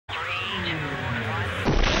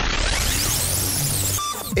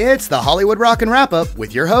It's the Hollywood Rockin' Wrap-Up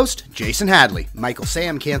with your host, Jason Hadley. Michael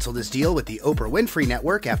Sam canceled his deal with the Oprah Winfrey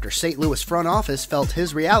Network after St. Louis front office felt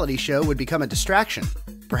his reality show would become a distraction.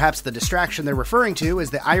 Perhaps the distraction they're referring to is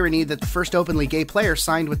the irony that the first openly gay player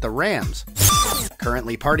signed with the Rams.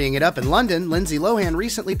 Currently partying it up in London, Lindsay Lohan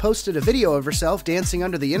recently posted a video of herself dancing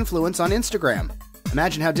under the influence on Instagram.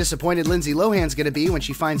 Imagine how disappointed Lindsay Lohan's going to be when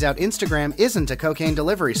she finds out Instagram isn't a cocaine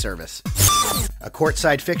delivery service. A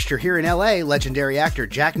courtside fixture here in LA, legendary actor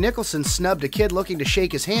Jack Nicholson snubbed a kid looking to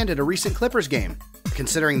shake his hand at a recent Clippers game.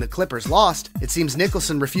 Considering the Clippers lost, it seems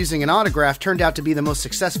Nicholson refusing an autograph turned out to be the most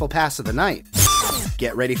successful pass of the night.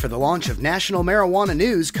 Get ready for the launch of National Marijuana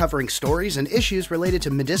News covering stories and issues related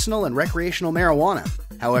to medicinal and recreational marijuana.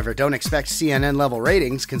 However, don't expect CNN-level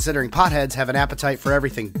ratings considering potheads have an appetite for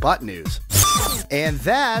everything but news. And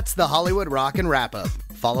that's the Hollywood Rockin' Wrap-Up.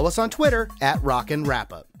 Follow us on Twitter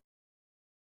 @RockinWrapUp.